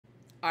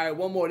All right,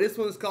 one more. This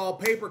one's called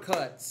Paper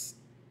Cuts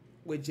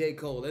with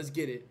J.Cole. Let's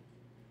get it.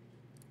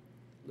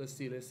 Let's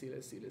see.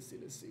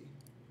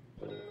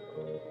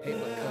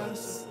 Paper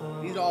Cuts.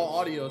 These are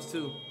all audios,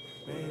 too.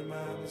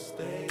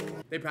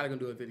 They probably gonna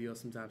do a video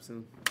sometime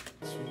soon.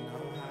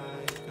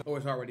 Or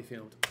it's already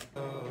filmed.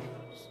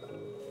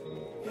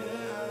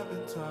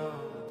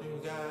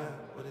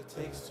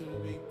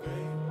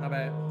 My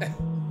bad.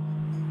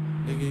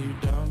 Nigga, you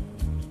dumb.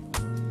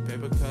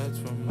 Paper cuts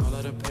from all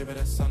of the paper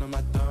that's under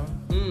my thumb.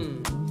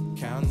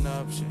 Counting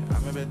up shit. I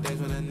remember days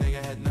when a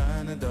nigga had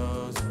none of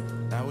those.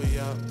 Now we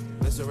up.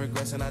 List of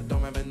regrets and I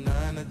don't remember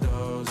none of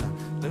those. I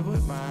live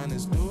with mine,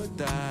 it's do or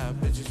die.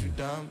 Bitches, you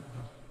dumb.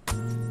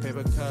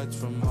 Paper cuts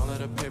from all of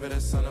the paper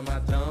that's under my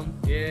thumb.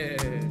 Yeah.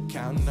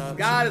 Counting up.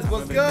 Guys,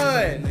 what's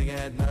good?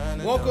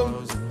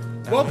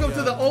 Welcome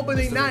to the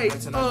opening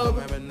night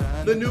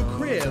of the new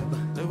crib.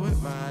 Live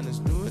with mine, it's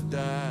do or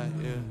die.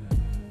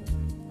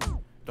 Yeah.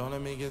 Don't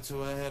let me get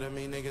too ahead of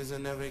me, niggas,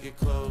 and never get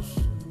close.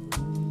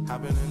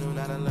 Hop in a new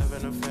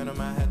 911, a phantom,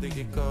 I had to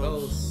get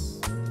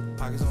ghost.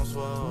 Pockets on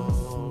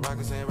swole,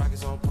 rockets ain't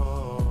rockets on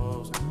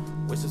poles.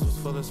 Wishes was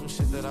full of some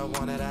shit that I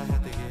wanted, I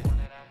had to get.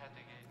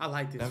 I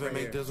like this. Never right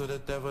make here. deals with the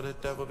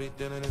devil be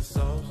dealing in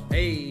souls.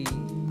 Hey.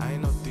 I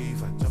ain't no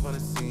thief, I jump on the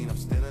scene, I'm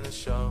still in the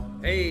show.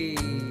 Hey.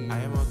 I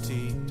am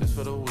OT, just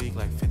for the week,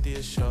 like 50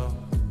 a show.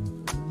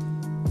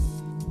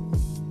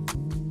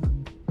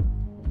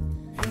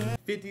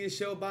 50 a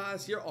show,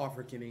 boss. Your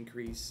offer can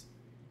increase.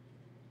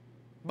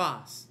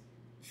 Boss,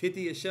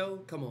 50 a show?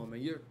 Come on,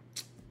 man. You're.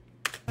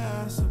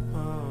 I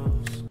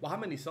suppose. Well, how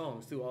many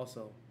songs, too,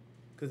 also?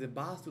 Because if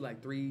Boss do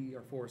like 3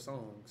 or 4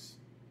 songs,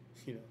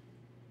 you know.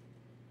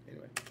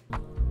 Anyway.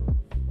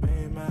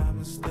 Made my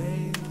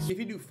mistakes. If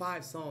you do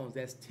 5 songs,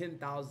 that's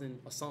 10,000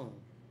 a song.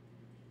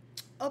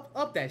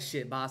 Up that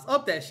shit, boss.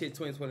 Up that shit,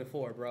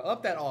 2024, bro.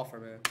 Up that offer,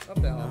 man. Up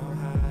that offer.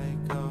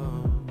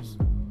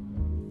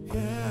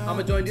 Yeah, I'm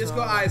gonna join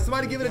Discord. All right,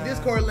 somebody give it a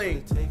Discord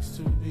link.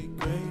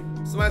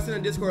 Somebody send a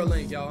Discord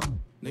link, y'all.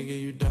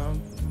 Nigga, you dumb.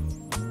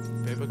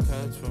 Paper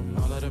cuts from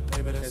all of the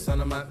paper that's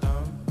under my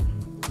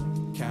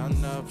thumb.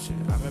 Counting up shit.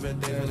 I remember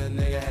days when a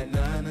nigga had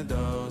none of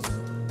those.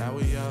 Now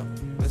we up.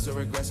 List of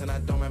regrets and I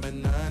don't remember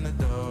none of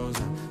those.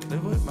 I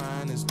live with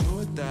mine, it's do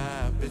or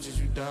die. Bitches,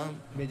 you dumb.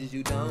 Bitches,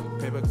 you dumb.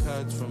 Paper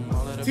cuts from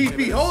all of the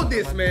TP, hold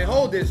this, man.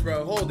 Hold this,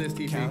 bro. Hold this,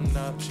 TP. Counting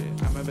up shit.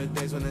 I remember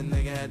days when a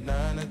nigga had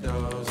none of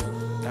those.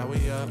 Now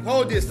we up.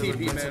 Hold this, List of TP,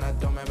 regrets man. and I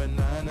don't remember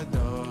none of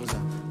those. I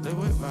live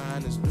with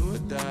mine, it's do or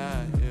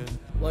die. Yeah.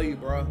 Love you,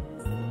 bro.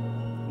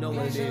 Know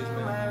what it is,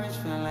 man. Marriage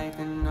feel like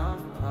the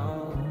North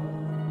Pole.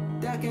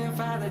 Ducking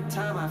for the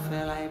time, I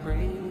feel like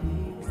Brady.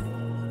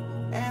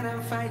 And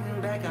I'm fighting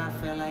back, I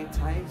feel like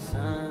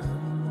Tyson.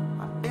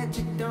 I bet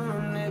you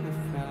don't nigga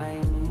feel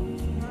like me.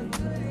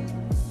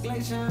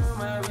 Glacier on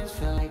my wrist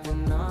feel like the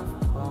North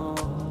Pole.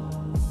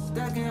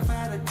 Ducking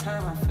for the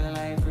time, I feel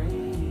like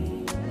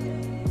Brady.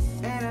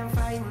 And I'm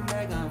fighting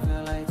back, I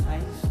feel like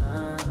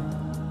Tyson.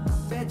 I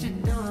bet you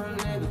don't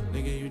nigga.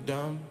 Nigga, you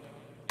dumb.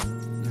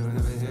 You'll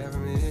never hear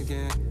from me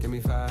again. Give me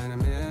 500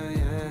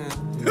 million.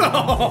 You'll No.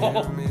 never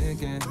hear from me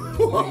again. Nigga,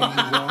 you won't.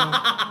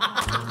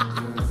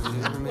 You'll never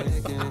hear from me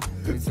again.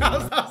 Let me tell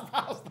you. Stop.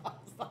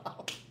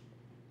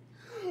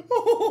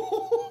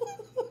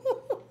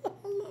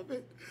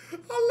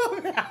 I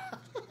love it.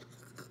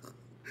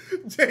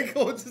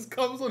 J.Cole just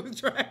comes on the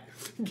track.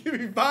 Give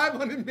me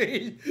 500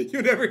 million.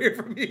 You'll never hear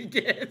from me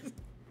again.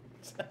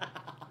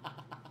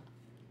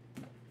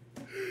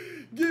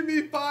 Give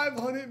me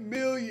 500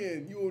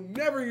 million. You will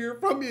never hear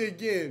from me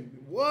again.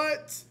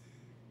 What?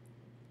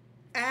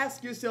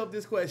 Ask yourself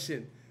this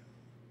question.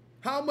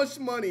 How much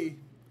money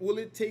will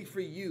it take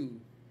for you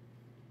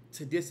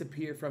to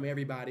disappear from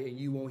everybody and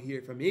you won't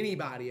hear from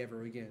anybody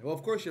ever again? Well,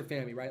 of course your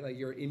family, right? Like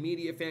your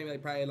immediate family,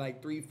 like probably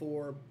like 3,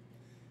 4,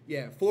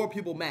 4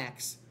 people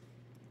max.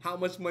 How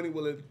much money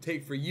will it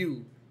take for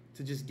you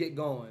to just get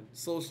going?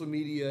 Social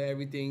media,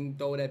 everything,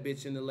 throw that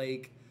bitch in the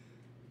lake.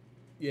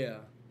 Yeah.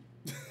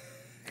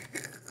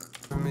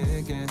 From me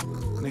again.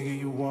 Nigga,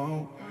 you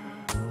won't.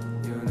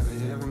 You'll never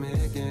hear from me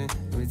again.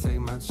 Let me take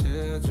my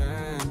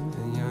children.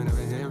 And you'll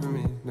never hear from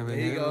me. Never There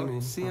you hear go. from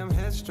me. See, I'm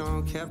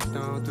headstrong, kept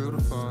on through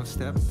the fall,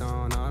 stepped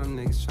on. All them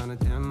niggas tryna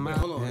dim my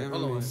hold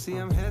on. See,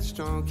 I'm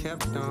headstrong,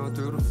 kept on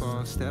through the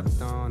fall,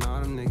 stepped on. All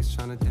them niggas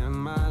tryna dim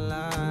my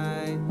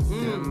light.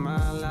 Dim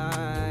my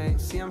light.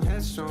 See, I'm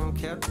headstrong,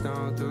 kept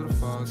on through the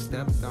fall,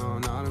 stepped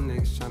on. All them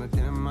niggas tryna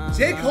dim my light.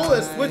 J.Cole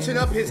is switching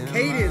up his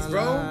cadence,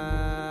 bro.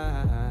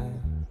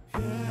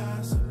 Yeah,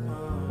 I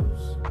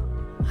suppose.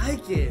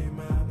 Like it.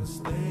 My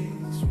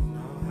mistakes, you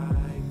know how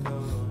it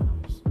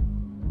goes.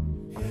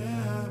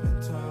 Yeah, I've been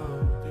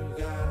told you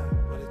got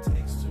what it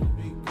takes to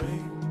be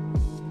great.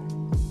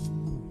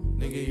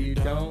 Nigga, you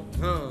don't.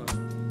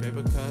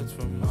 Paper cuts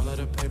from all of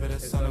the paper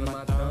that's under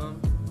my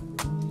thumb.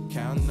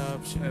 Counting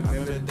up shit. I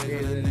remember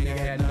days when a nigga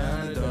had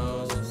none of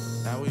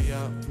those. Now we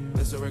up.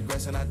 List of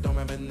regrets and I don't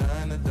remember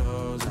none of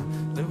those. I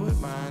live with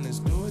mine, it's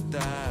do or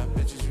die.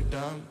 Bitches, you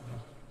dumb.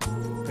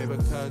 Paper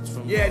cuts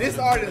from Yeah, this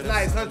art is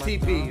nice, huh,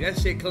 TP? That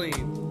shit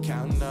clean.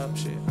 Counting up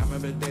shit. I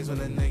remember days when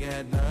a nigga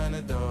had none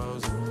of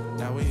those.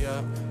 Now we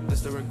up,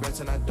 list the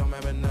regrets and I don't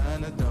remember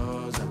none of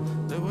those.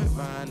 Live with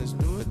mine, is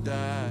do or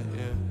die,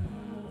 yeah.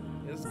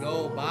 Let's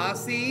go,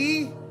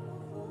 Bossy.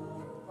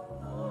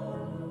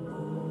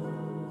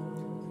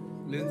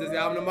 Listen to this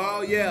album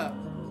tomorrow, yeah.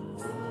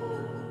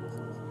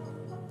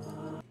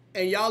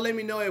 And y'all let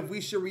me know if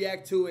we should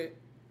react to it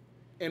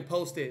and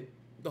post it,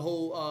 the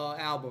whole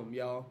album,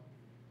 y'all.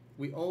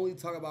 We only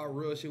talk about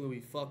real shit when we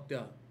fucked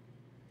up.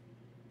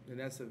 And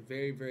that's a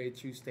very, very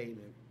true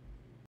statement.